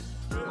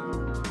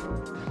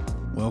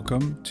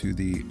welcome to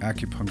the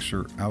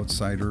Acupuncture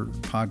Outsider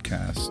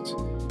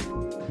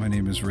podcast. My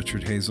name is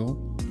Richard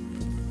Hazel,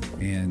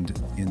 and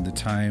in the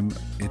time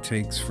it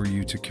takes for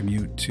you to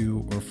commute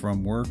to or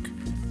from work,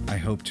 I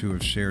hope to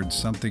have shared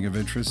something of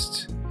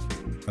interest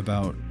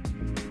about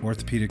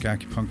orthopedic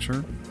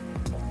acupuncture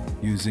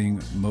using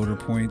motor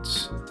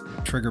points,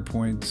 trigger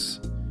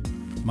points,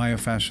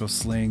 myofascial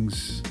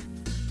slings,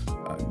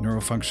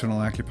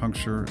 neurofunctional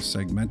acupuncture,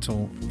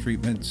 segmental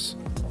treatments,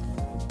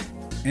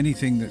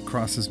 anything that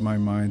crosses my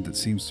mind that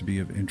seems to be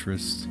of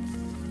interest.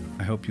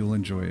 I hope you'll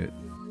enjoy it.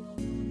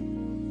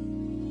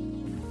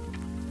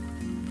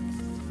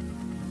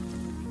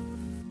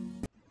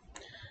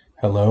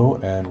 Hello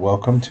and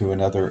welcome to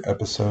another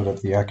episode of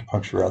the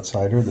Acupuncture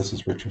Outsider. This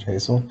is Richard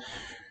Hazel,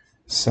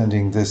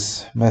 sending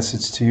this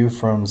message to you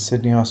from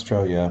Sydney,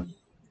 Australia.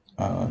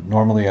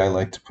 Normally I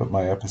like to put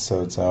my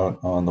episodes out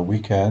on the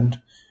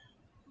weekend,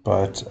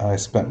 but I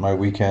spent my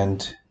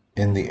weekend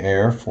in the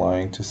air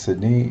flying to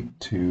Sydney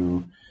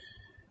to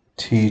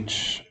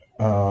teach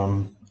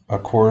a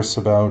course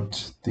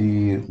about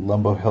the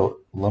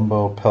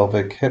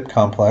lumbopelvic hip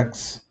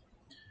complex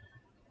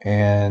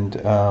and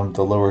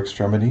the lower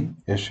extremity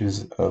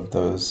issues of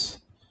those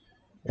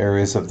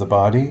areas of the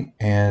body.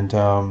 And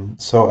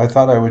so I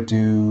thought I would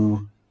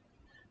do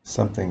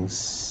something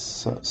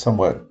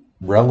somewhat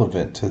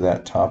relevant to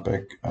that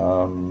topic,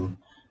 a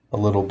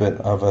little bit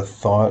of a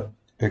thought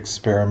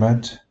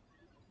experiment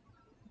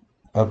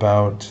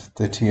about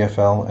the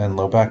TFL and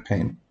low back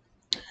pain.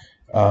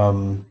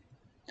 On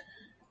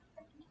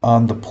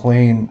the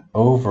plane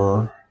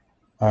over,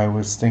 I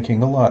was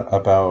thinking a lot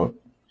about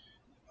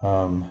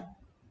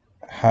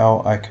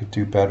how I could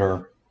do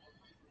better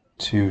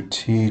to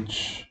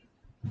teach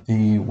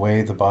the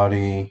way the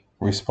body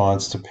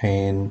responds to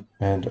pain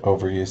and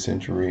overuse,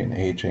 injury, and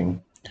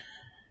aging.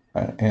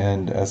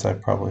 And as I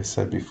probably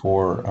said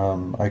before,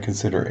 I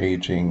consider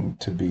aging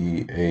to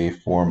be a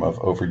form of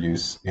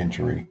overuse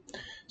injury.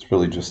 It's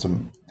really just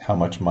how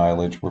much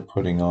mileage we're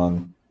putting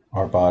on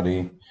our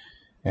body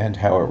and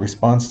how it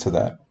responds to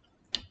that.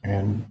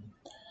 And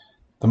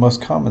the most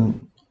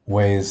common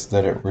ways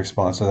that it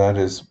responds to that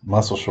is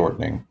muscle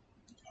shortening.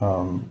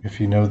 If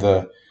you know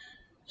the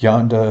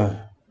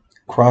Yanda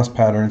cross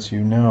patterns,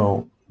 you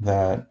know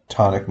that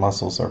tonic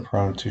muscles are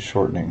prone to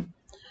shortening.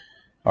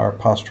 Our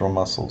postural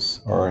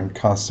muscles are in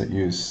constant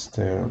use.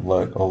 They're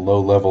like a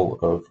low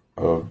level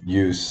of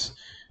use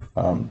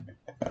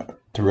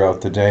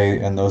throughout the day,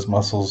 and those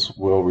muscles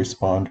will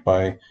respond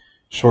by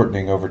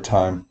shortening over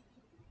time,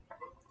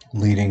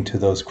 leading to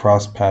those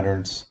cross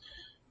patterns.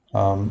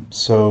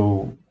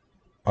 So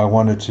I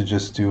wanted to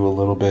just do a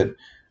little bit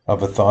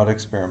of a thought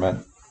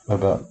experiment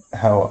about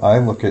how I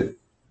look at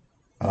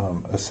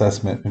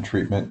assessment and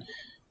treatment.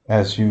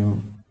 As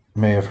you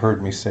may have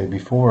heard me say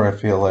before, I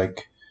feel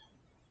like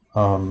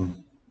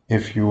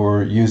if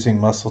you're using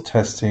muscle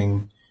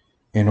testing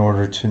in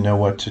order to know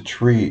what to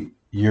treat,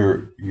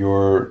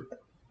 you're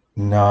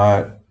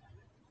not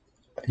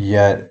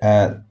yet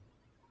at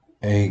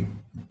a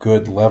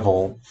good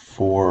level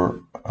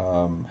for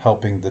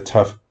helping the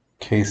tough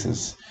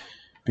cases.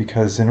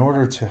 Because in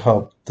order to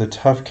help the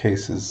tough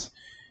cases,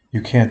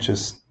 you can't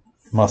just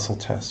muscle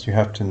test. You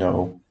have to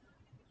know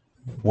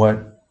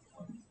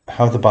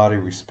how the body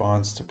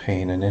responds to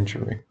pain and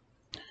injury.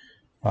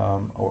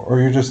 Or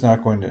you're just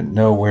not going to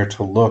know where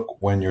to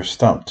look when you're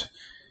stumped.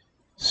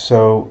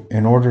 So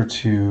in order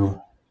to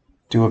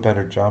do a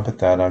better job at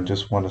that, I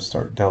just want to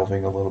start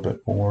delving a little bit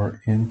more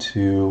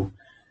into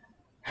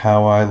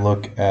how I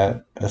look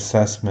at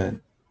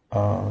assessment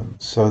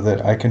so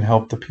that I can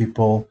help the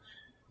people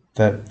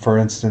that, for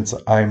instance,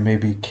 I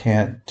maybe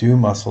can't do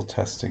muscle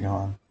testing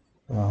on.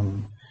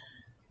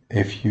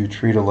 If you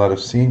treat a lot of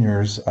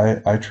seniors,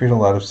 I treat a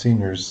lot of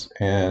seniors,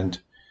 and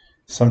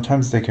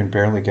sometimes they can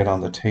barely get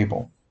on the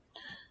table.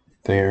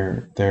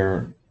 They're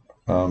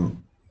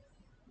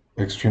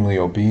extremely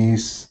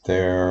obese,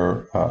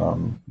 they're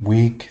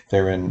weak,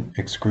 they're in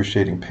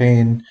excruciating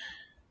pain.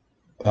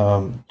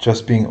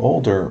 Just being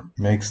older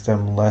makes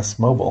them less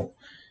mobile.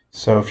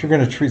 So if you're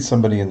going to treat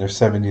somebody in their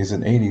 70s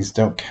and 80s,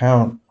 don't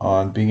count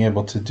on being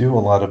able to do a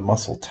lot of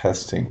muscle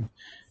testing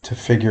to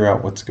figure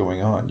out what's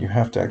going on. You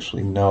have to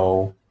actually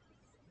know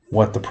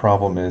what the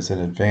problem is in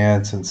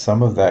advance, and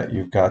some of that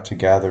you've got to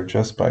gather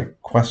just by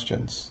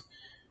questions.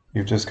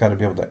 You've just got to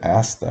be able to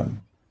ask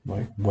them,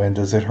 like, when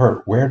does it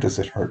hurt? Where does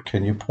it hurt?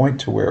 Can you point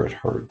to where it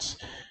hurts?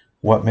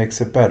 What makes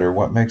it better?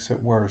 What makes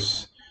it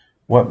worse?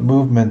 What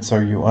movements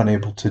are you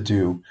unable to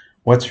do?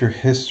 What's your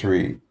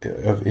history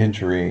of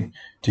injury?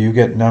 Do you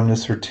get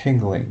numbness or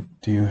tingling?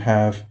 Do you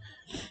have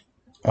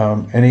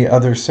any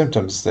other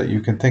symptoms that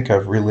you can think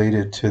of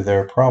related to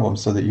their problem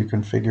so that you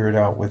can figure it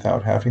out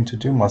without having to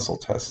do muscle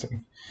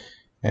testing?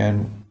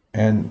 And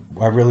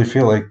I really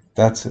feel like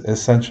that's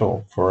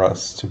essential for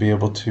us to be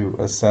able to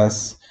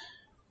assess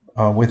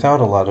without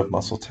a lot of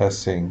muscle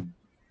testing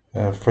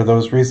for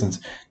those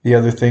reasons. The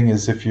other thing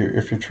is if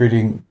you're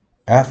treating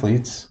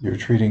athletes, you're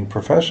treating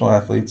professional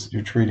athletes,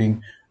 you're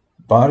treating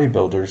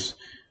bodybuilders,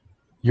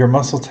 your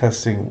muscle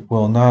testing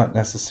will not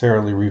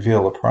necessarily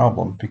reveal a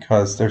problem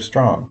because they're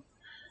strong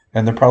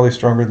and they're probably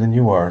stronger than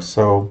you are.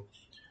 So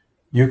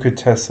you could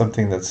test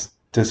something that's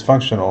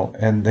dysfunctional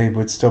and they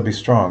would still be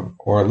strong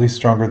or at least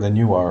stronger than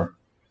you are.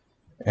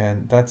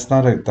 And that's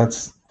not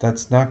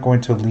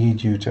going to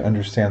lead you to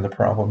understand the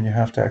problem. You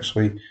have to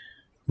actually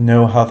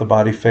know how the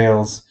body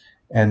fails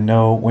and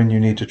know when you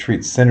need to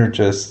treat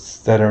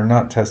synergists that are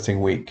not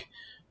testing weak,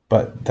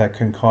 but that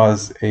can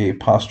cause a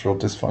postural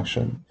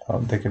dysfunction.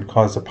 They can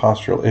cause a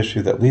postural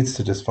issue that leads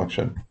to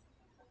dysfunction.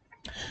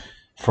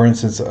 For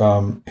instance,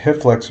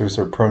 hip flexors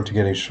are prone to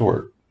getting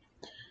short.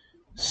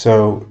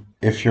 So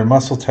if you're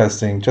muscle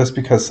testing, just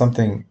because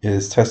something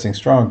is testing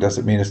strong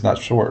doesn't mean it's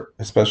not short,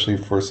 especially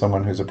for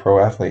someone who's a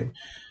pro athlete.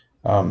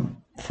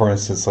 For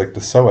instance, like the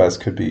psoas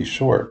could be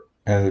short,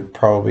 and it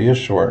probably is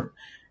short.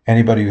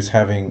 Anybody who's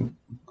having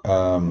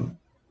um,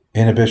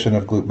 inhibition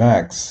of glute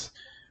max,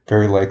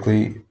 very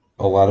likely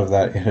a lot of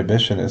that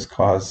inhibition is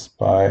caused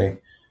by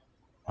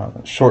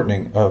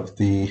shortening of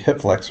the hip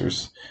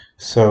flexors.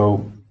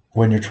 So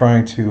when you're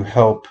trying to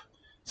help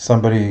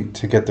somebody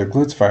to get their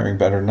glutes firing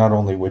better, not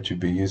only would you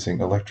be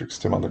using electric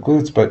stim on the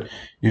glutes, but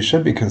you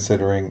should be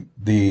considering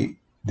the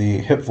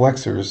hip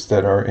flexors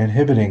that are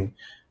inhibiting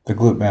the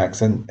glute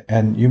max.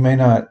 And you may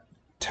not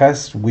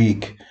test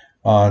weak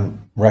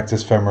on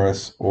rectus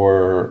femoris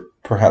or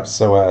perhaps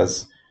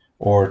psoas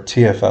or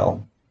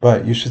TFL,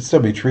 but you should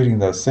still be treating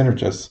those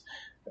synergists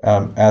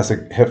as a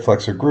hip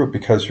flexor group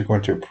because you're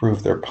going to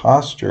improve their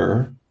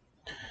posture,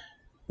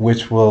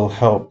 which will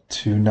help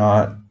to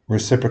not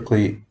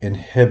reciprocally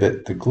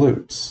inhibit the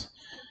glutes.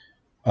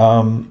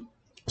 Um,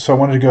 so I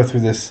wanted to go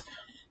through this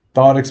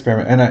thought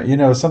experiment,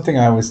 and something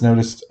I always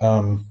noticed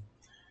in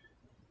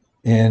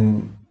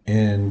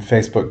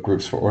Facebook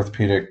groups for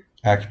orthopedic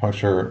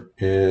acupuncture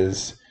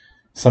is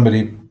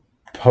somebody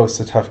posts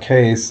a tough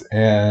case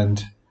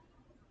and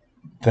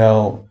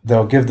they'll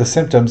give the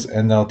symptoms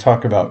and they'll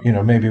talk about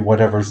maybe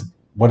whatever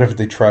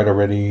they tried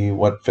already,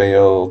 what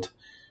failed,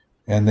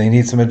 and they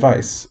need some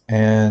advice.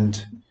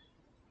 And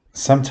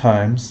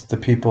sometimes the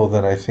people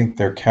that I think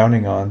they're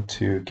counting on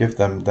to give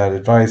them that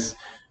advice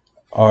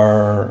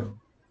are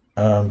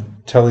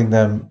telling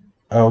them,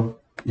 "Oh,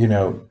 you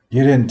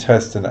didn't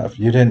test enough.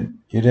 You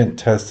didn't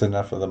test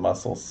enough of the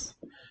muscles.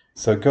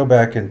 So go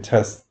back and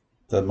test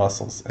the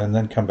muscles, and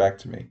then come back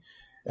to me."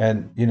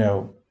 And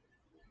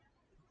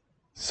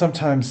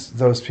sometimes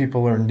those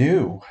people are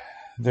new.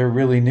 They're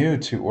really new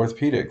to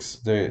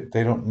orthopedics.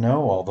 They don't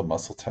know all the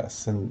muscle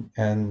tests,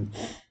 and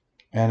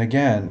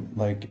again,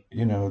 like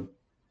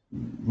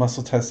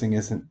muscle testing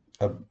isn't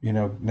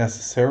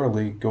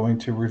necessarily going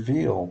to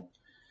reveal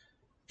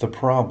the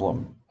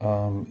problem,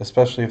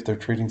 especially if they're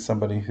treating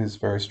somebody who's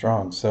very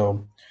strong.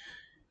 So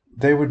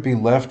they would be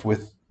left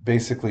with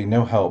basically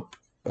no help.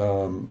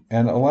 And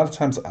a lot of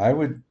times I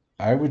would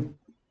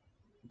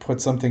put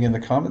something in the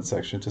comment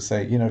section to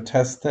say,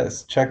 test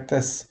this, check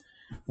this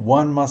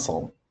one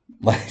muscle,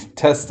 like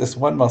test this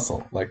one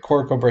muscle, like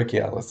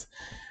coracobrachialis.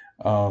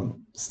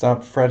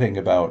 Stop fretting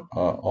about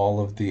all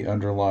of the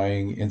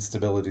underlying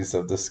instabilities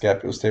of the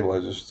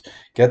scapulostabilizers.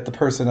 Get the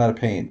person out of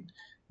pain.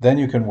 Then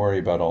you can worry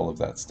about all of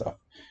that stuff.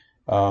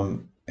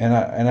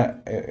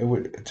 It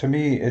would, to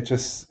me,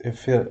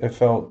 it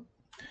felt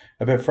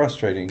a bit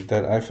frustrating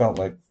that I felt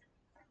like,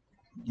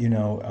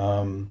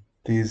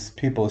 these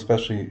people,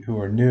 especially who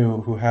are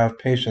new, who have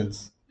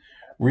patients,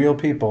 real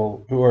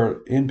people who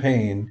are in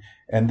pain,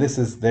 and this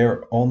is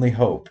their only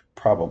hope,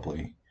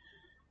 probably.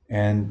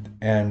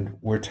 And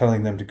we're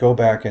telling them to go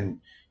back and,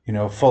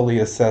 fully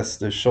assess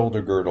the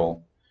shoulder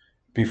girdle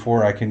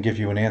before I can give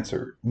you an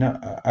answer. No,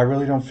 I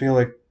really don't feel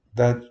like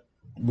that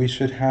we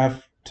should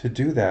have to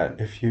do that.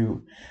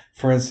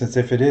 For instance,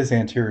 if it is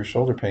anterior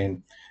shoulder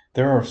pain,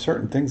 there are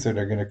certain things that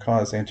are going to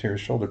cause anterior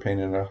shoulder pain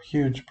in a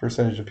huge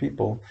percentage of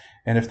people.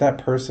 And if that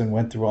person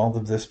went through all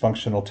of this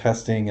functional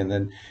testing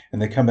and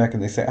they come back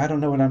and they say, I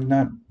don't know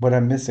what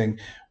I'm missing.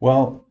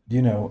 Well,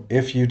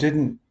 if you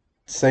didn't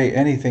say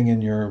anything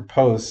in your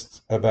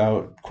post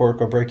about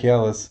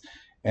coracobrachialis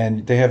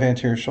and they have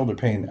anterior shoulder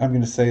pain, I'm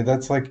going to say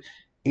that's like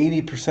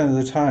 80% of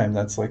the time,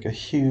 that's like a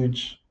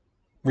huge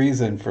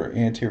reason for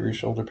anterior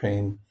shoulder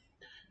pain.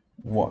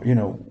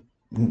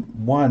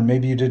 One,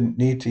 maybe you didn't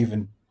need to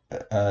even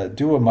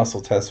do a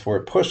muscle test for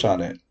it. Push on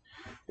it.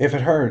 If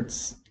it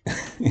hurts,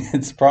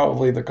 it's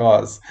probably the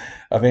cause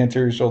of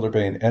anterior shoulder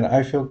pain. And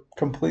I feel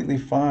completely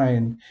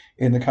fine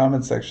in the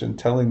comment section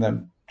telling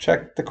them,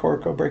 check the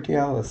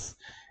coracobrachialis.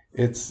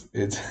 It's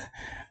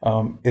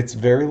it's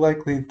very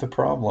likely the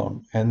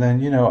problem. And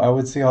then, I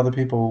would see all the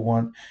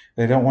people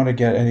they don't want to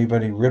get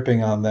anybody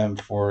ripping on them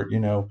for,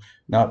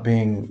 not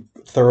being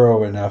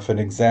thorough enough and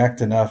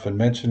exact enough and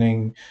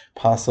mentioning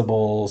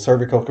possible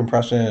cervical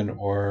compression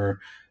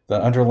or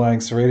the underlying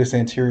serratus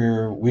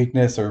anterior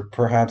weakness, or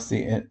perhaps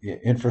the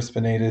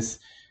infraspinatus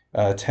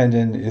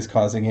tendon is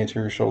causing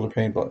anterior shoulder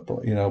pain, blah,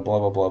 blah,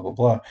 blah, blah,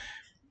 blah.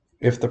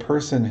 If the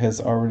person has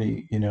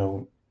already,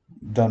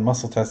 done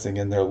muscle testing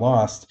and they're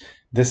lost,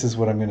 this is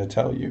what I'm going to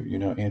tell you,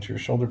 anterior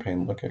shoulder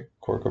pain, look at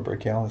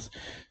coracobrachialis.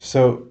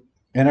 So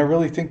And I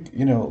really think,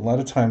 a lot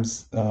of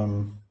times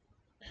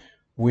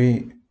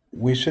we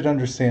we should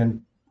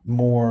understand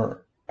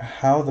more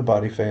how the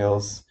body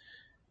fails,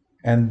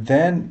 and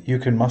then you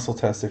can muscle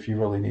test if you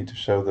really need to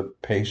show the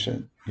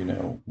patient,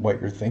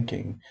 what you're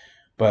thinking.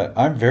 But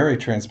I'm very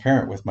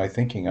transparent with my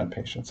thinking on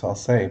patients. I'll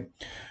say,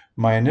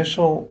 my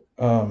initial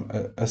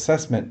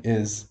assessment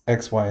is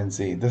X, Y, and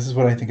Z. This is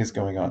what I think is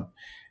going on.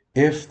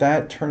 If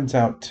that turns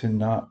out to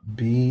not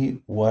be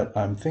what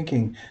I'm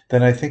thinking,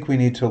 then I think we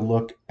need to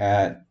look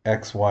at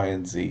X, Y,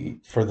 and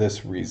Z for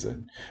this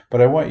reason.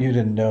 But I want you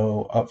to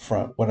know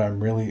upfront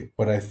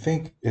what I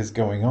think is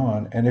going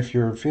on. And if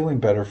you're feeling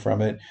better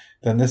from it,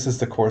 then this is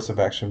the course of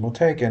action we'll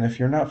take. And if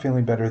you're not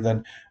feeling better,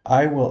 then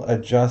I will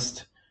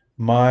adjust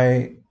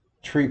my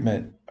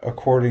treatment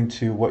according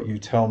to what you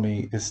tell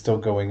me is still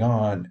going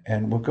on,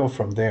 and we'll go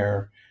from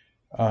there.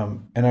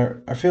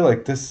 And I feel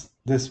like this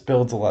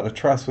builds a lot of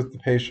trust with the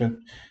patient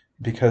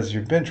because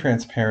you've been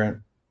transparent,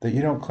 that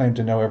you don't claim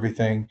to know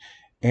everything,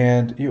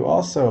 and you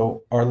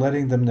also are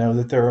letting them know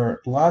that there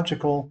are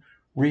logical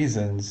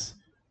reasons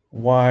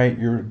why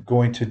you're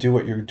going to do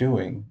what you're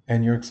doing,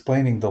 and you're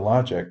explaining the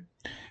logic.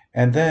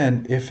 And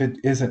then if it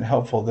isn't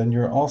helpful, then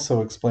you're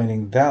also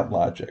explaining that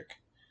logic.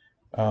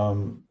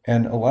 And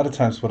a lot of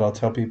times what I'll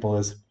tell people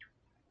is,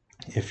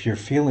 if you're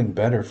feeling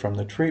better from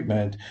the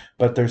treatment,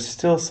 but there's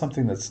still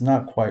something that's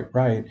not quite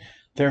right,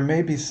 there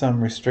may be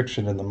some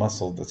restriction in the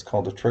muscle that's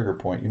called a trigger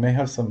point. You may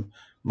have some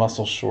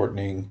muscle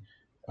shortening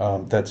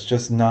that's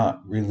just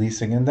not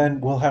releasing, and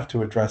then we'll have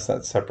to address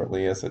that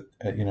separately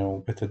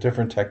with a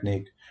different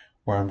technique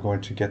where I'm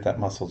going to get that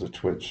muscle to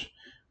twitch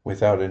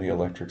without any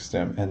electric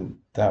stim, and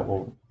that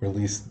will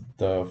release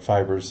the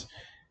fibers,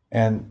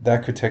 and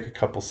that could take a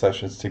couple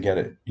sessions to get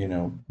it,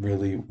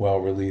 really well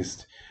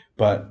released.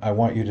 But I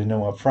want you to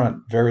know up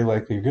front, very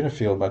likely you're going to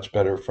feel much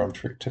better from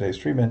today's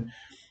treatment.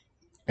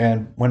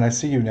 And when I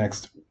see you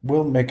next,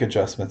 we'll make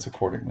adjustments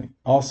accordingly.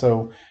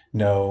 Also,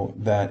 know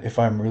that if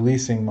I'm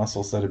releasing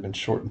muscles that have been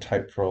short and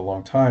tight for a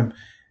long time,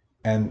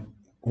 and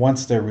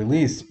once they're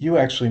released, you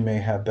actually may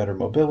have better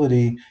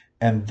mobility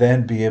and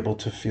then be able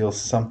to feel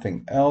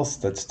something else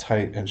that's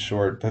tight and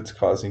short that's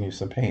causing you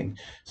some pain.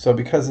 So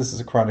because this is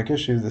a chronic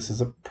issue, this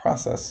is a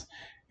process.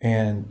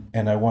 And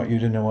I want you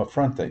to know up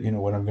front that,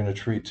 what I'm going to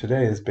treat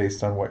today is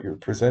based on what you're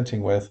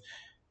presenting with,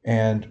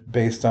 and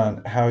based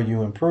on how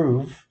you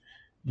improve,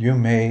 you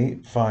may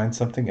find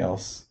something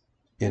else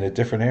in a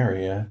different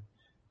area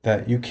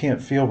that you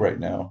can't feel right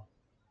now.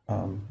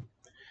 Um,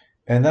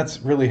 and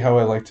that's really how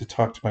I like to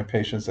talk to my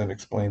patients and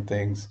explain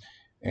things.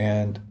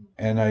 And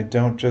I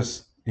don't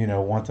just,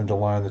 want them to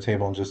lie on the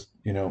table and just,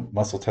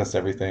 muscle test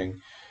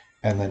everything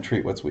and then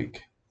treat what's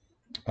weak.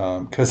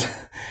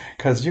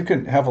 Because you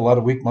can have a lot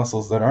of weak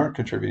muscles that aren't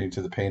contributing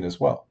to the pain as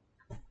well.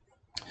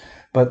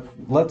 But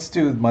let's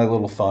do my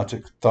little thought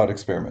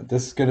experiment.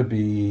 This is going to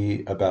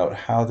be about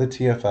how the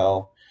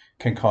TFL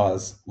can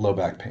cause low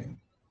back pain.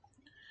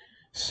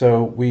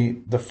 So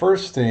the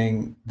first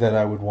thing that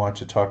I would want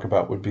to talk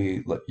about would be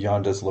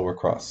Yanda's lower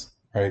cross,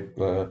 right?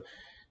 The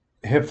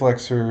hip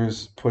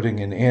flexors putting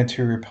an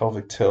anterior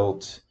pelvic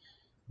tilt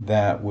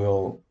that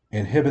will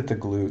inhibit the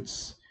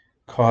glutes,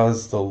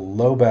 cause the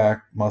low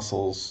back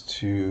muscles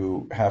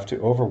to have to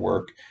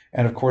overwork.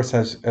 And of course,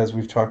 as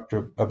we've talked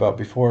about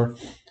before,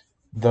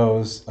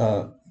 those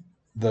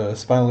the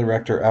spinal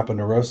erector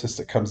aponeurosis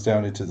that comes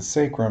down into the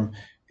sacrum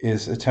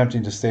is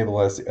attempting to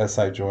stabilize the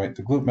SI joint.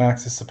 The glute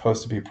max is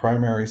supposed to be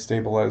primary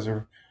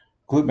stabilizer.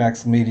 Glute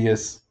max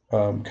medius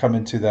come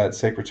into that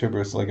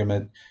sacrotuberous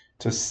ligament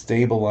to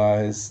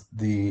stabilize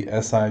the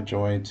SI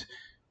joint.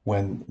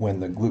 When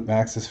the glute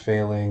max is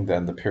failing,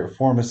 then the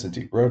piriformis and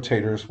deep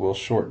rotators will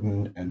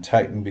shorten and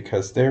tighten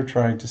because they're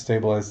trying to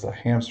stabilize. The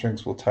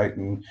hamstrings will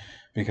tighten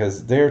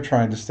because they're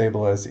trying to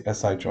stabilize the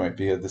SI joint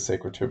via the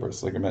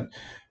sacrotuberous ligament.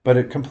 But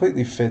it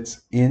completely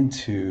fits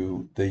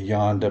into the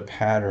Yanda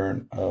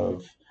pattern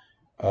of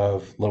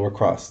lower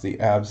cross. The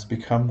abs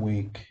become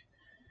weak,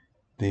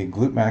 the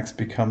glute max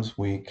becomes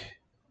weak,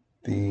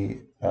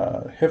 the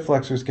hip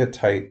flexors get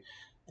tight,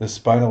 the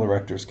spinal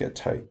erectors get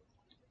tight.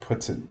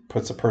 Puts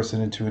a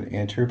person into an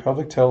anterior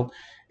pelvic tilt.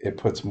 It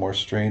puts more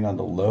strain on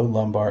the low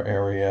lumbar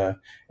area,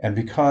 and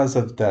because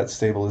of that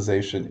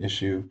stabilization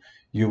issue,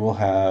 you will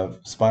have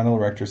spinal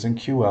erectors and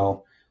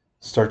QL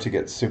start to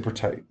get super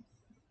tight.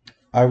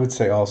 I would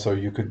say also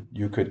you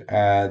could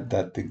add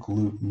that the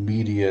glute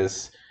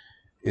medius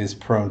is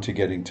prone to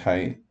getting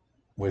tight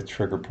with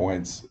trigger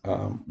points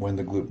when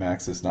the glute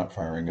max is not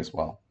firing as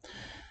well.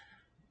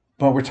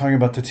 But we're talking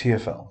about the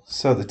TFL.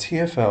 So the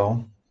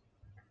TFL,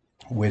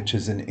 which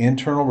is an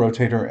internal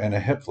rotator and a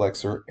hip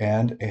flexor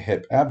and a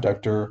hip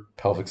abductor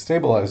pelvic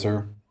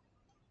stabilizer,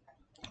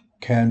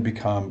 can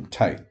become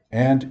tight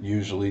and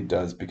usually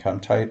does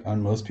become tight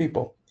on most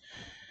people.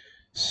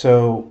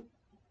 So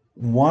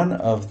one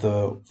of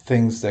the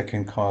things that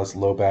can cause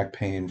low back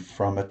pain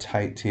from a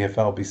tight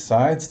TFL,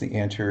 besides the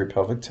anterior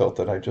pelvic tilt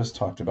that I just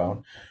talked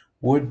about,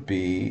 would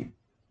be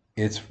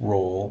its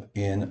role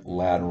in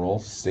lateral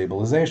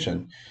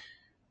stabilization.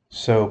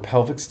 So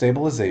pelvic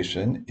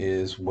stabilization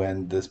is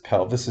when this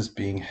pelvis is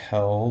being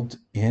held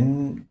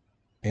in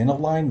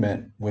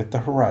alignment with the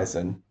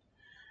horizon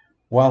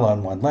while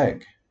on one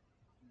leg.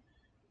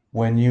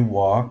 When you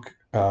walk,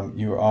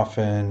 you're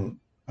often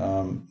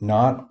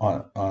not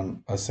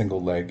on a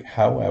single leg.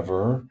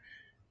 However,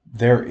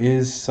 there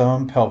is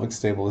some pelvic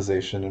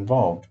stabilization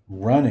involved.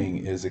 Running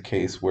is a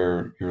case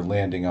where you're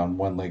landing on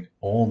one leg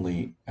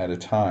only at a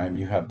time.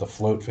 You have the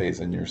float phase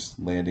and you're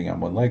landing on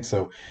one leg.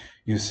 So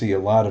you see a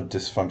lot of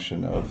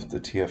dysfunction of the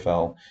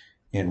TFL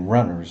in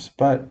runners,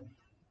 but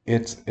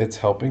it's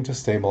helping to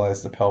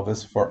stabilize the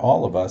pelvis for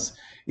all of us,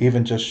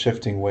 even just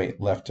shifting weight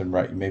left and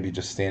right. Maybe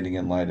just standing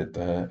in line at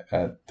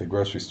the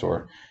grocery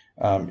store,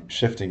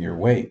 shifting your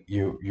weight.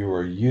 You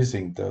are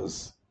using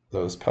those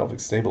pelvic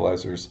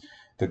stabilizers,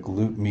 the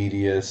glute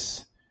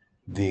medius,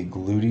 the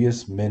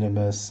gluteus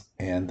minimus,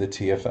 and the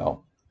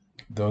TFL.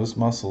 Those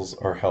muscles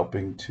are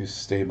helping to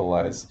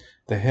stabilize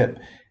the hip.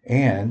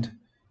 And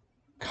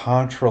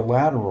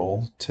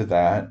contralateral to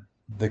that,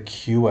 the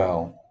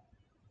QL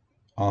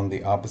on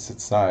the opposite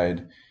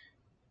side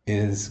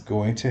is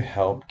going to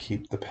help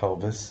keep the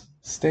pelvis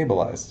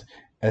stabilized,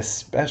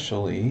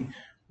 especially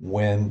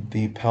when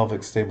the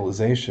pelvic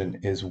stabilization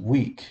is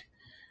weak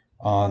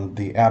on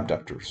the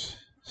abductors.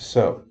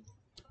 So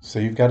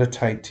you've got a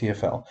tight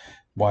TFL.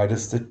 Why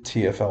does the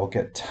TFL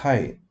get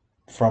tight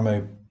from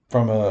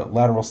a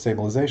lateral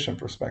stabilization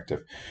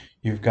perspective?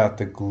 You've got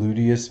the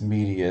gluteus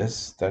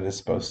medius that is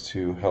supposed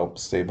to help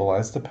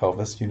stabilize the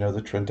pelvis. You know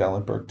the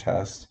Trendelenburg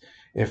test.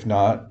 If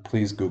not,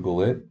 please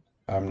Google it.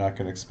 I'm not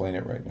going to explain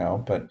it right now,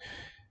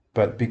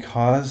 but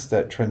because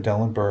that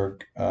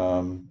Trendelenburg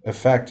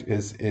effect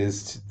is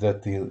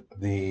that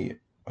the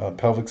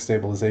pelvic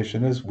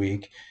stabilization is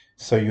weak,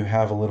 so you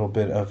have a little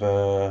bit of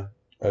a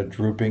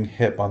drooping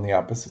hip on the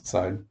opposite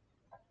side.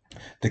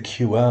 The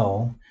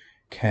QL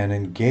can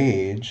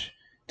engage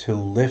to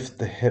lift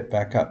the hip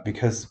back up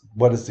because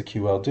what does the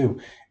QL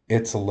do?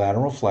 It's a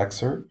lateral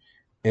flexor.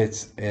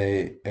 It's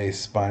a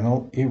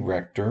spinal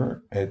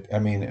erector. I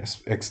mean,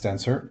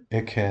 extensor.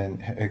 It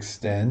can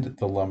extend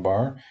the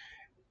lumbar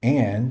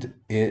and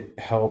it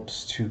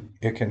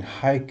can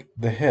hike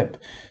the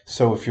hip.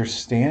 So if you're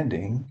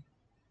standing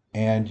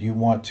and you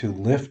want to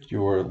lift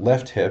your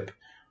left hip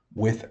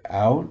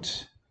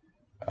without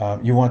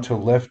you want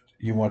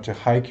to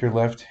hike your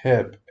left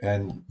hip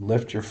and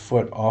lift your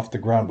foot off the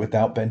ground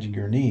without bending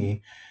your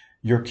knee,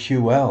 your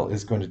QL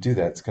is going to do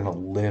that. It's going to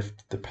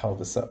lift the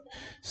pelvis up.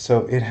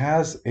 So it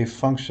has a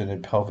function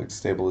in pelvic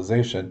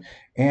stabilization,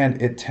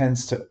 and it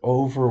tends to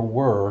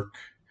overwork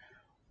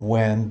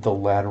when the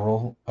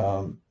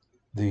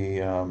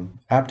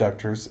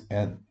abductors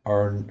and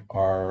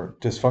are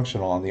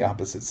dysfunctional on the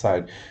opposite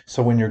side.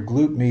 So when your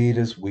glute med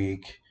is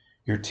weak,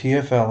 your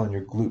TFL and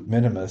your glute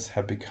minimus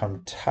have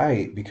become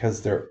tight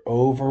because they're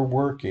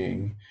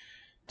overworking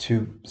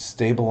to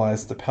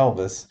stabilize the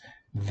pelvis.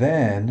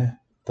 Then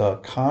the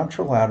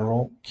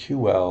contralateral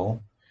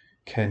QL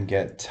can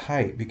get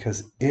tight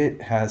because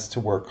it has to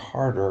work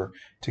harder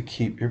to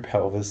keep your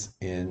pelvis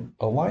in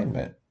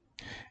alignment.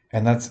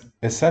 And that's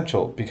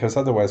essential because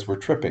otherwise we're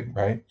tripping,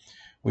 right?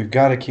 We've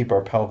got to keep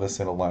our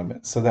pelvis in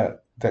alignment so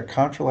that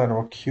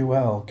contralateral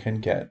QL can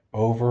get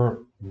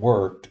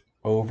overworked,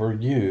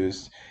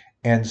 overused,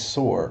 and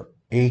sore,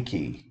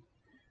 achy.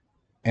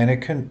 And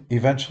it can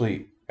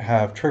eventually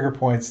have trigger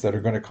points that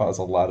are going to cause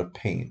a lot of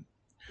pain.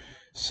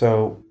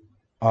 So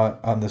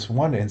on this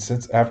one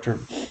instance,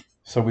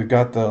 so we've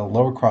got the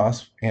lower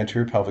cross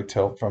anterior pelvic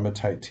tilt from a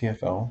tight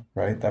TFL,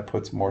 right? That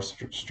puts more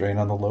strain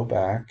on the low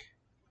back.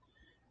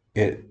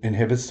 It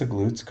inhibits the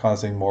glutes,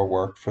 causing more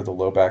work for the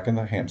low back and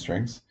the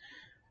hamstrings.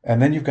 And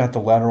then you've got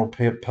the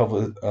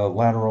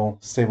lateral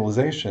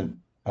stabilization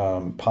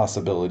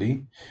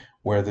possibility,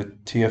 where the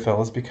TFL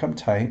has become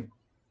tight,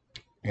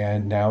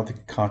 and now the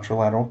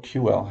contralateral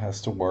QL has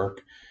to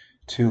work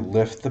to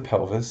lift the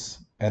pelvis,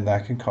 and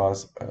that can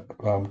cause a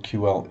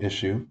QL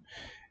issue.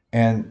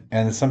 And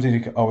it's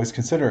something to always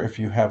consider if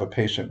you have a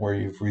patient where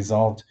you've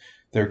resolved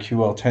their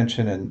QL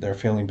tension and they're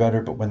feeling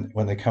better, but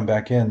when they come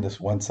back in, this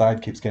one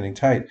side keeps getting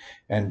tight.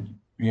 And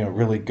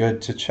really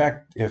good to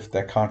check if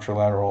that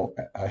contralateral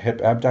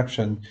hip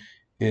abduction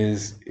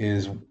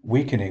is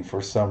weakening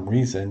for some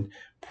reason,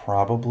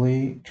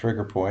 probably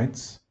trigger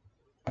points,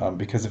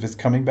 because if it's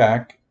coming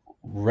back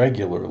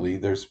regularly,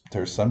 there's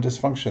some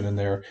dysfunction in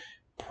there,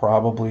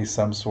 probably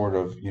some sort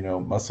of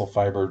muscle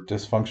fiber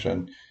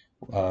dysfunction,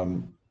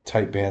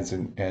 tight bands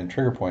and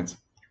trigger points.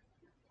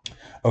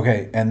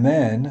 Okay, and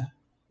then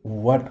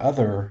what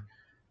other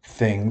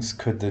things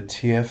could the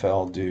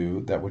TFL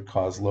do that would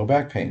cause low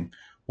back pain?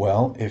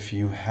 Well, if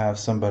you have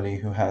somebody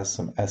who has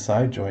some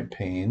SI joint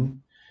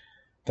pain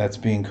that's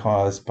being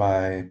caused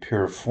by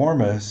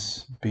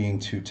piriformis being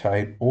too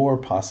tight, or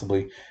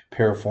possibly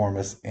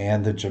piriformis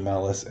and the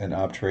gemellus and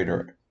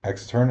obturator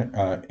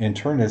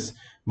internus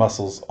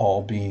muscles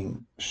all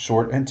being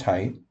short and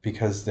tight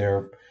because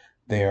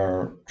they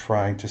are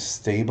trying to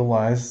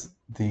stabilize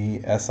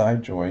the SI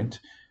joint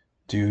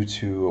due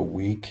to a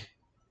weak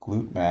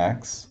glute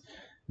max.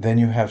 Then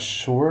you have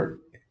short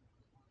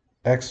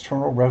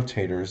external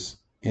rotators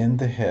in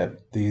the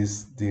hip,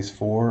 these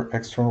four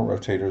external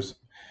rotators,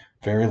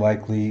 very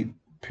likely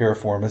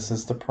piriformis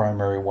is the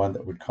primary one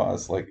that would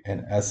cause like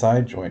an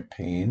SI joint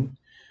pain.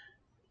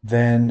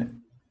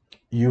 Then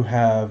you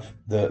have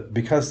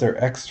because they're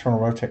external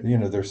rotate,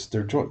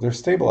 they're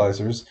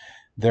stabilizers.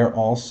 They're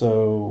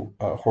also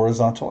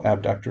horizontal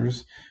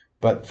abductors,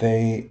 but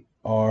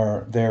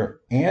they're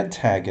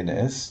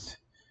antagonists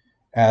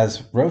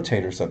as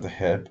rotators of the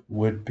hip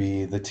would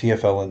be the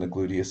TFL and the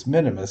gluteus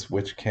minimus,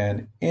 which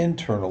can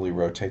internally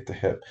rotate the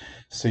hip.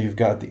 So you've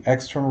got the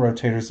external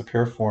rotators, the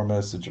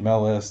piriformis, the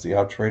gemellus, the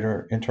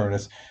obturator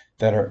internus,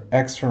 that are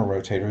external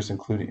rotators,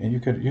 including, and you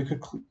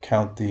could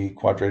count the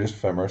quadratus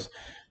femoris,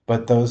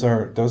 but those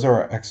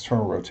are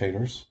external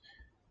rotators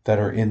that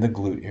are in the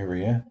glute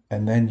area,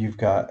 and then you've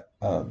got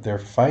they're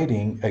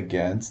fighting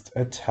against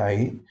a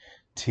tight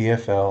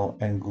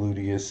TFL and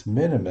gluteus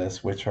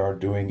minimus, which are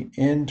doing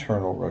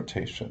internal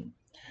rotation.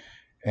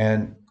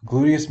 And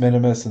gluteus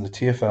minimus and the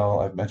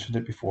TFL, I've mentioned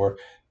it before,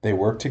 they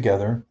work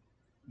together.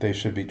 They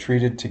should be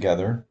treated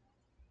together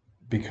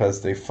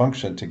because they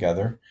function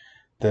together.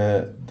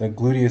 The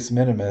gluteus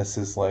minimus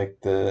is like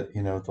the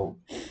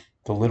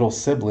little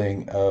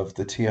sibling of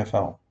the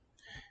TFL,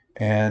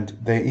 and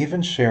they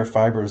even share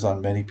fibers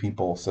on many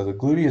people. So the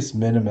gluteus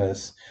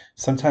minimus,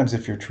 sometimes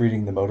if you're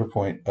treating the motor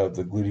point of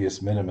the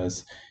gluteus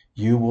minimus,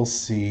 you will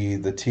see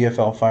the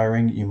TFL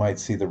firing, you might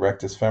see the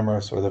rectus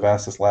femoris or the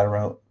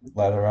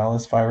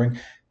lateralis firing,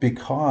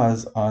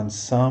 because on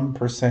some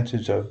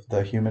percentage of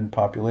the human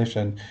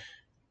population,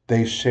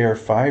 they share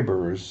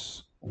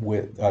fibers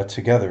with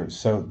together.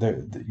 So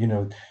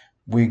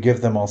we give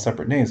them all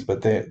separate names,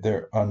 but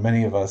they're on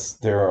many of us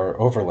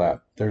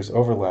there's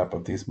overlap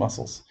of these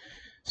muscles.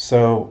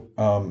 So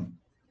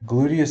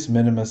gluteus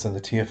minimus and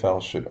the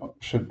TFL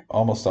should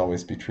almost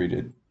always be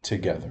treated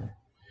together,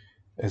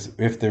 as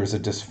if there's a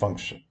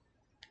dysfunction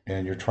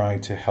and you're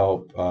trying to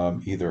help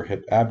either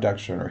hip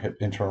abduction or hip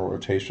internal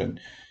rotation,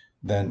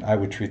 then I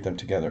would treat them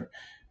together.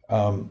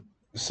 Um,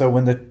 so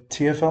when the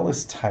TFL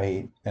is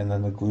tight and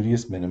then the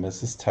gluteus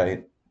minimus is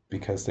tight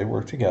because they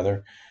work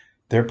together,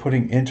 they're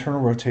putting internal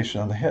rotation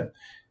on the hip.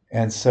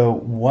 And so,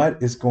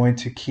 what is going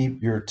to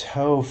keep your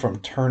toe from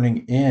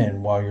turning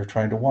in while you're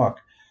trying to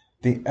walk?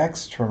 The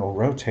external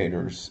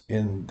rotators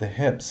in the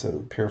hip,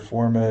 so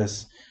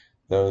piriformis,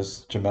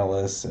 those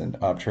gemellus and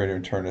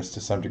obturator internus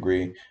to some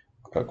degree,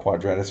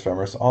 quadratus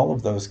femoris, all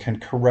of those can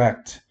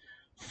correct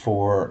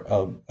for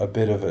a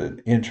bit of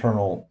an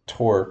internal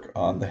torque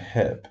on the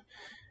hip.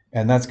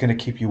 And that's going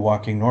to keep you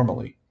walking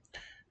normally.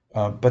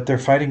 But they're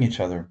fighting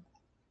each other.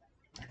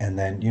 And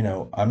then,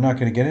 I'm not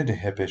going to get into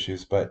hip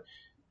issues, but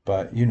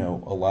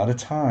a lot of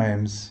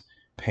times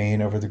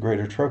pain over the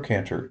greater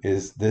trochanter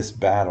is this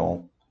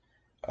battle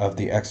of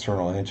the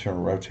external and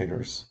internal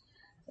rotators.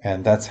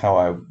 And that's how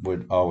I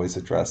would always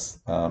address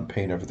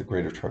pain over the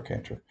greater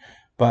trochanter.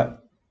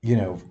 But,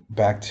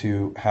 back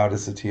to how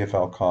does the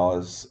TFL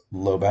cause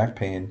low back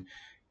pain?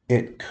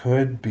 It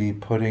could be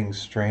putting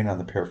strain on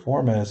the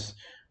piriformis,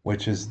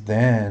 which is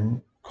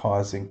then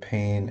causing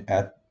pain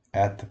at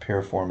the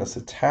piriformis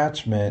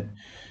attachment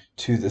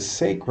to the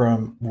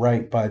sacrum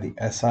right by the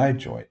SI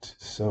joint.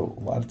 So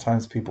a lot of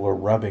times people are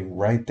rubbing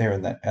right there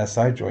in that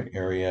SI joint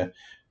area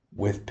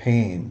with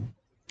pain.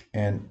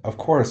 And of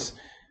course,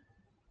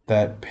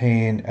 that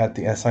pain at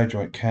the SI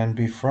joint can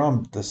be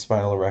from the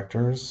spinal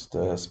erectors,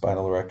 the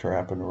spinal erector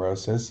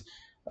aponeurosis,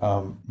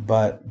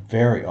 but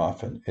very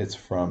often it's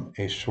from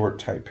a short,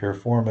 tight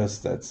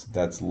piriformis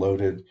that's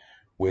loaded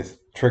with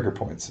trigger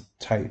points,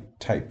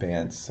 tight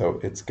bands. So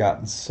it's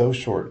gotten so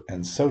short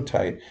and so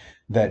tight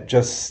that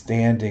just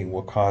standing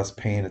will cause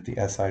pain at the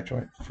SI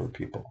joint for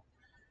people.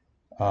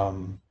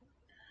 Um,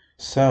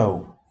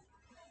 so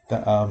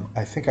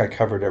I think I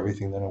covered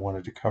everything that I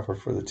wanted to cover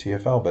for the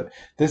TFL, but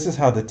this is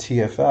how the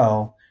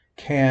TFL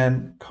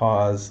can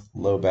cause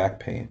low back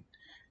pain.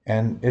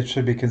 And it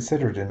should be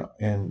considered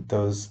in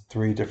those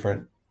three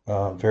different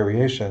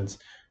variations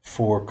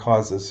for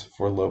causes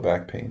for low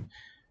back pain.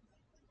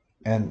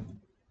 And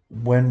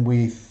when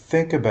we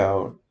think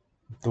about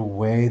the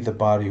way the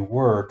body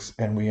works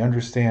and we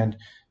understand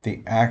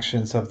the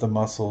actions of the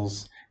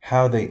muscles,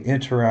 how they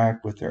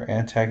interact with their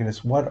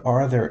antagonists. What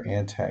are their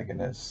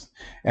antagonists?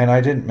 And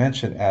I didn't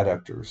mention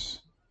adductors,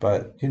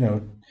 but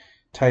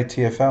tight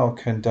TFL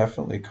can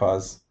definitely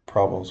cause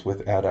problems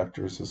with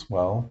adductors as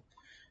well.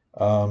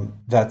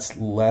 That's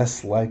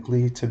less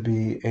likely to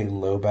be a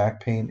low back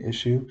pain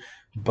issue,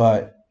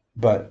 but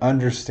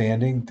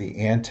understanding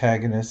the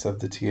antagonists of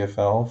the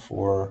TFL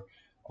for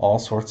all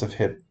sorts of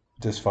hip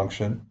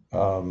dysfunction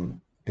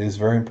is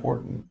very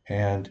important.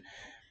 And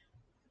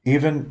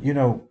even,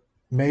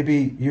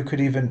 maybe you could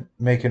even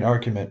make an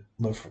argument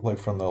like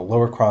from the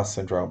lower cross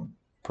syndrome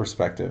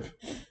perspective.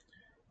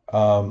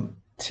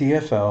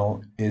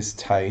 TFL is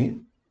tight,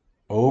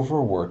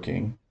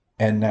 overworking,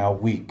 and now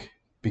weak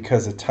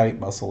because a tight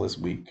muscle is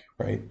weak,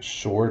 right?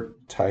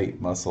 Short, tight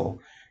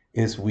muscle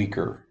is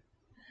weaker.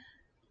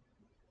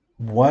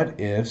 What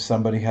if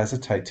somebody has a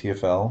tight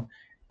TFL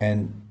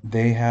and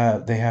they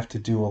have to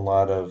do a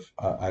lot of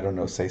I don't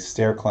know, say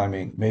stair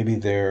climbing. Maybe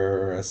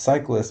they're a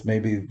cyclist,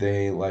 maybe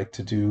they like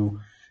to do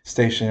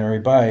stationary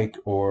bike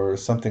or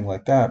something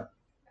like that.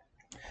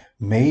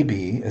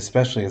 Maybe,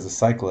 especially as a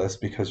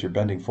cyclist, because you're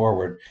bending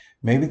forward,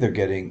 maybe they're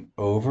getting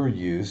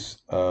overuse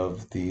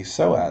of the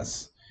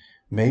psoas.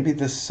 Maybe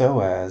the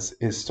psoas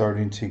is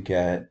starting to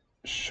get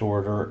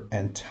shorter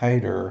and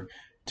tighter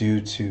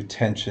due to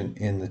tension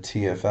in the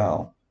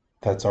TFL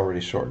that's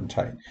already short and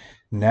tight.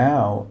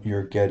 Now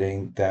you're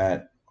getting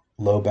that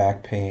low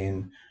back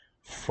pain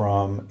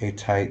from a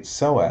tight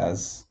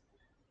psoas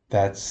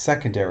that's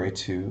secondary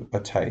to a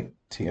tight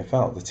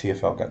TFL. The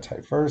TFL got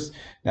tight first.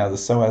 Now the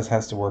psoas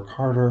has to work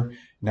harder.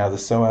 Now the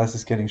psoas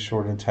is getting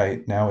short and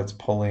tight. Now it's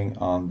pulling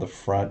on the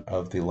front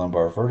of the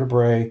lumbar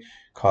vertebrae,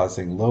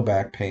 causing low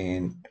back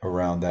pain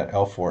around that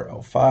L4,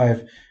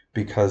 L5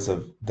 because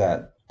of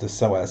that the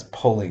psoas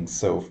pulling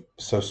so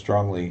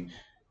strongly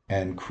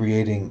and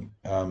creating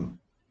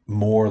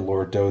more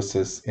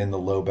lordosis in the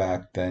low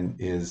back than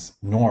is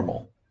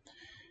normal.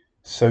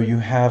 So you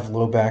have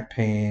low back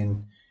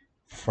pain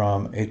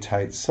from a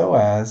tight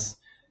psoas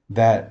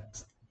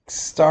that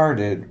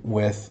started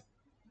with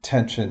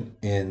tension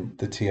in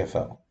the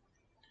TFL.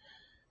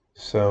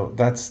 So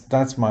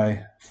that's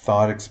my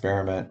thought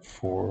experiment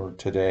for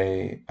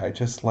today. I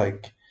just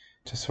like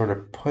to sort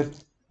of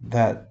put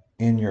that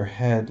in your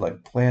head,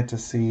 like plant a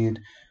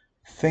seed.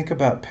 Think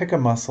about, pick a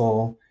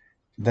muscle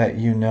that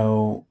you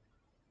know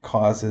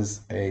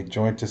causes a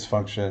joint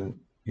dysfunction,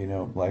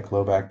 like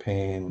low back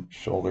pain,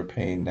 shoulder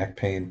pain, neck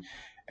pain,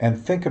 and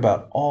think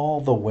about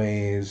all the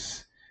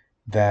ways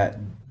that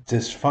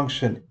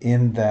dysfunction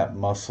in that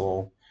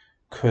muscle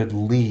could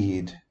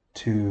lead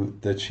to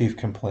the chief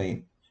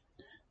complaint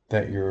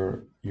that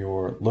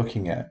you're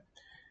looking at.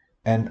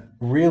 And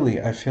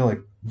really, I feel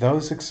like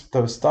those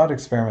thought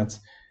experiments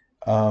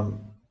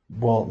um,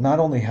 will not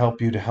only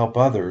help you to help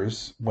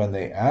others when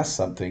they ask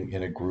something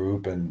in a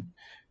group, and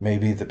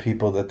maybe the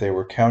people that they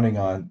were counting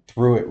on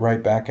threw it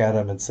right back at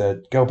them and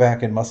said, go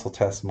back and muscle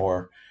test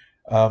more.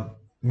 Um,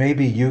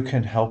 Maybe you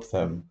can help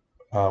them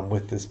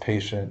with this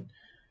patient,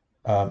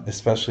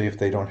 especially if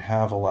they don't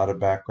have a lot of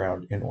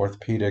background in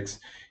orthopedics.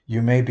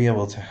 You may be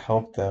able to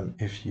help them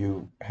if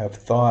you have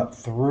thought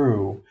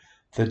through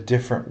the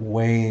different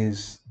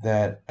ways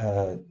that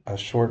a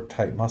short,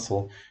 tight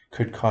muscle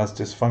could cause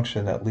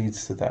dysfunction that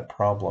leads to that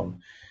problem.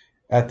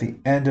 At the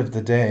end of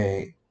the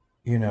day,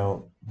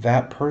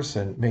 that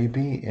person may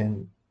be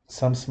in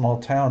some small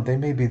town. They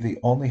may be the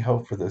only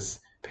hope for this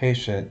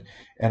patient.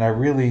 And I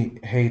really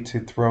hate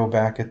to throw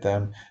back at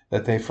them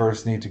that they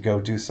first need to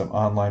go do some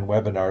online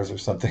webinars or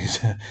something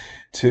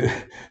to,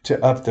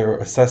 to up their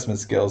assessment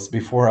skills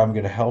before I'm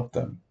going to help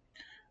them.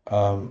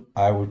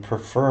 I would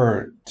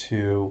prefer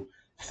to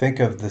think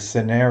of the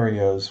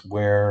scenarios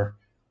where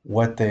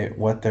what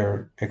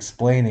they're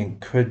explaining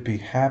could be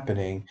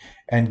happening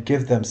and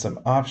give them some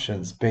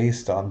options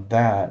based on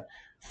that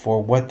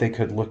for what they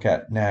could look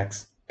at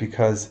next.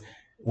 Because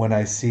when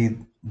I see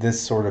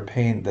this sort of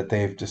pain that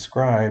they've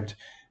described,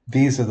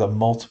 these are the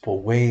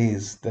multiple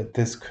ways that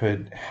this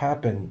could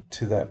happen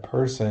to that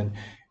person.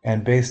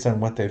 And based on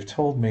what they've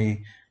told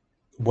me,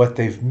 what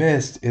they've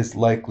missed is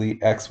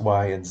likely X,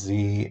 Y, and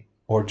Z,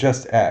 or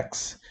just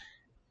X.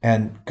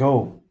 And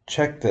go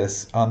check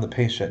this on the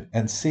patient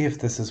and see if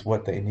this is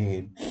what they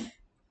need.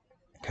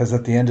 Because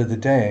at the end of the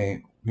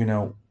day,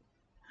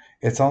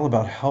 it's all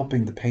about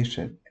helping the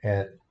patient.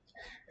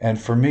 And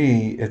for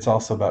me, it's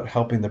also about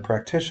helping the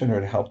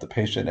practitioner to help the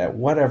patient at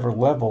whatever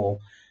level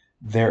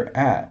they're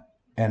at.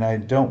 And I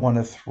don't want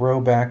to throw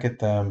back at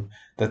them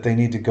that they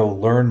need to go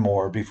learn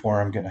more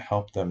before I'm going to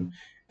help them.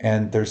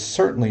 And there's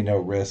certainly no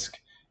risk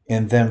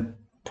in them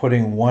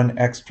putting one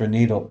extra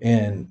needle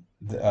in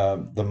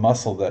the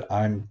muscle that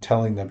I'm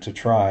telling them to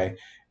try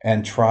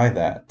and try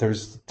that.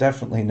 There's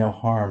definitely no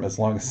harm as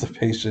long as the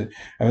patient,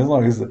 I mean, as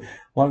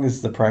long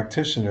as the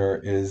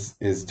practitioner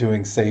is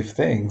doing safe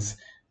things.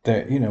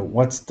 That,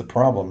 what's the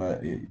problem?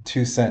 A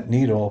 2 cent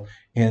needle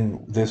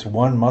in this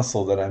one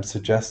muscle that I'm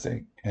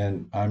suggesting.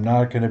 And I'm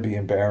not going to be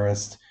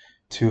embarrassed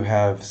to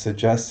have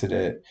suggested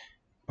it,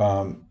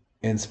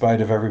 in spite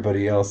of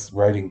everybody else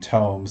writing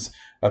tomes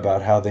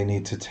about how they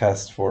need to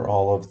test for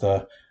all of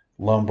the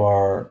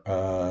lumbar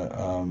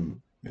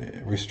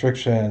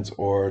restrictions,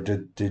 or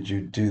did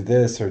you do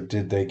this, or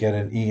did they get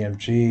an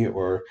EMG,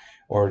 or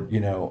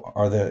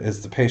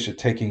is the patient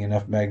taking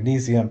enough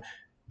magnesium,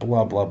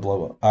 blah blah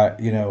blah,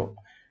 blah.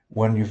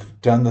 When you've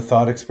done the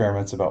thought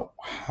experiments about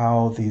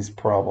how these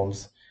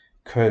problems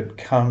could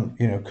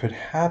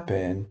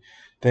happen,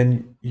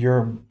 then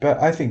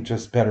I think,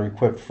 just better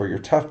equipped for your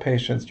tough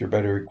patients. You're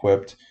better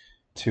equipped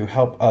to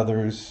help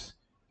others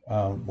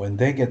when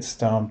they get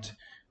stumped,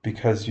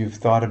 because you've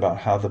thought about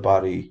how the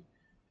body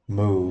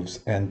moves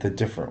and the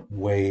different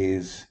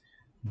ways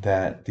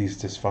that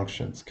these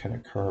dysfunctions can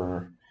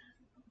occur.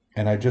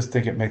 And I just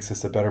think it makes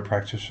us a better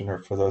practitioner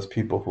for those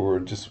people who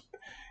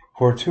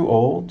are too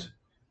old,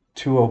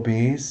 too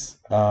obese,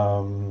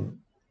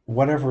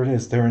 whatever it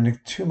is, they're in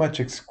too much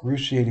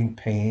excruciating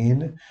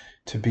pain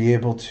to be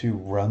able to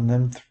run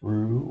them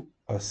through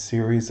a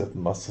series of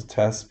muscle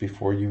tests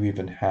before you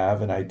even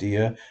have an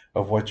idea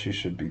of what you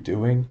should be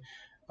doing.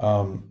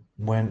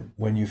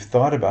 When you've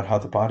thought about how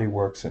the body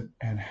works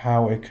and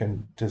how it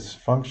can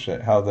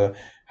dysfunction,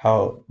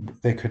 how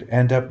they could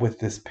end up with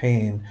this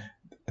pain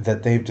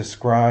that they've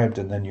described,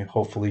 and then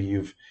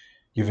you've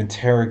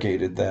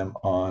interrogated them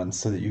on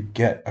so that you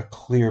get a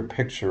clear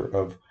picture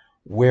of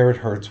where it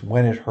hurts,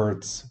 when it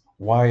hurts,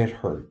 why it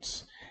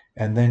hurts,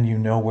 and then you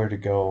know where to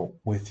go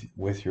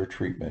with your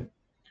treatment.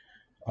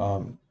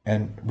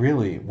 And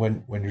really,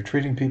 when you're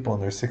treating people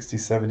in their 60s,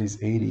 70s,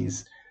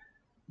 80s,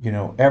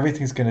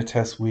 everything's going to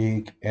test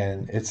weak,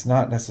 and it's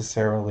not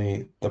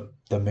necessarily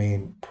the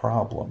main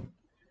problem.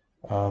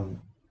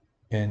 Um,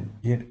 and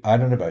I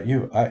don't know about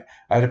you. I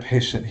had a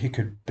patient. He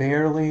could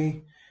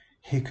barely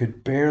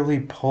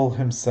pull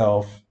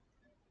himself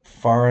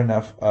far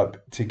enough up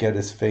to get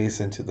his face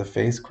into the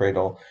face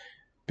cradle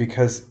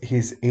because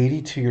he's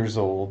 82 years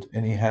old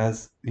and he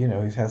has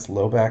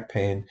low back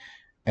pain,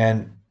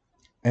 and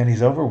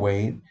he's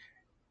overweight,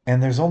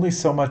 and there's only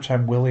so much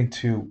I'm willing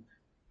to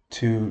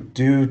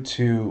do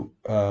to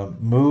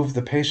move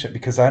the patient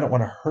because I don't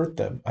want to hurt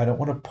them. I don't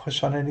want to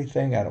push on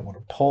anything. I don't want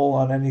to pull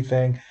on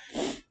anything.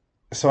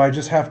 So I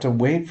just have to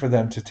wait for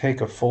them to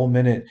take a full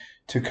minute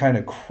to kind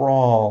of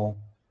crawl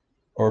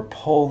or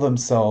pull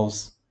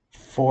themselves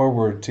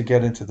forward to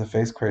get into the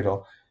face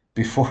cradle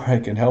before I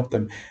can help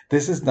them.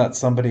 This is not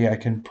somebody I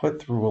can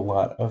put through a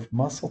lot of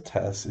muscle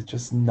tests. It's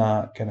just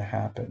not going to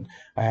happen.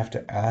 I have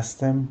to ask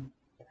them,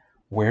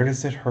 where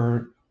does it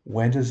hurt?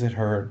 When does it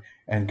hurt?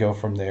 And go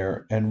from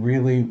there. And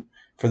really,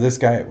 for this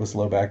guy, it was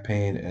low back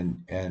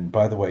pain. And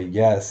by the way,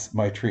 yes,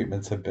 my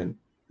treatments have been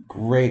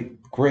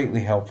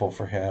greatly helpful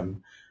for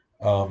him,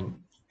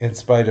 in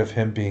spite of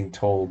him being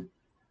told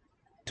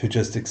to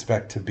just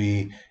expect to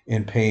be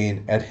in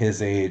pain at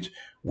his age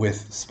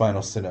with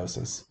spinal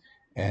stenosis.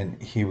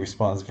 And he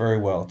responds very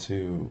well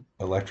to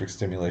electric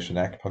stimulation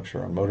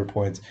acupuncture on motor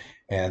points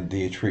and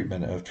the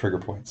treatment of trigger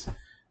points.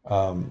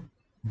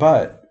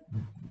 But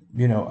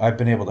I've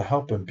been able to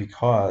help him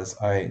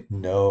because I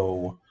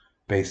know,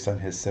 based on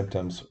his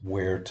symptoms,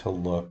 where to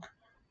look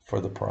for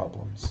the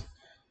problems.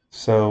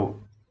 So,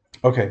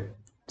 okay,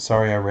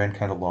 sorry I ran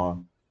kind of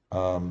long.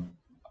 Um,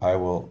 I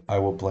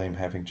will blame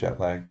having jet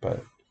lag,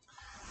 but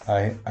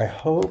I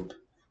hope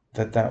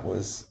that that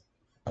was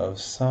of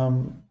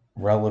some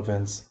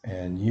relevance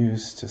and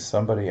use to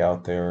somebody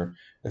out there,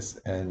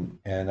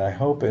 and I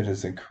hope it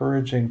is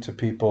encouraging to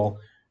people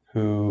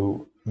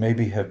who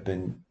maybe have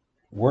been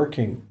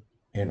working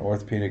in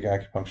orthopedic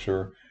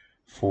acupuncture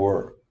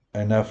for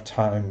enough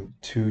time,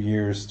 2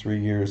 years, 3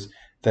 years,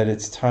 that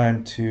it's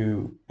time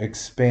to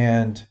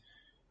expand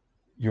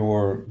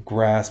your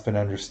grasp and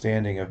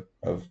understanding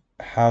of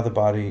how the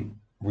body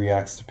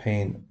reacts to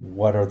pain.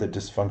 What are the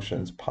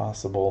dysfunctions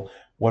possible?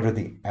 What are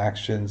the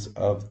actions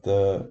of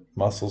the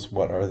muscles?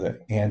 What are the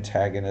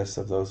antagonists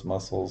of those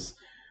muscles?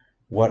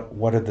 What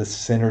are the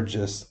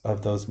synergists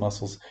of those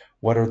muscles?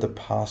 What are the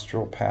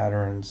postural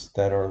patterns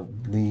that are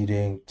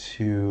leading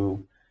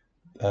to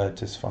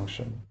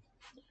dysfunction?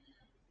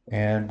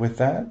 And with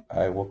that,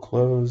 I will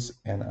close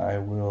and I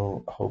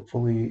will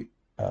hopefully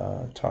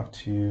talk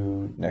to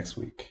you next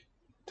week.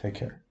 Take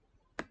care.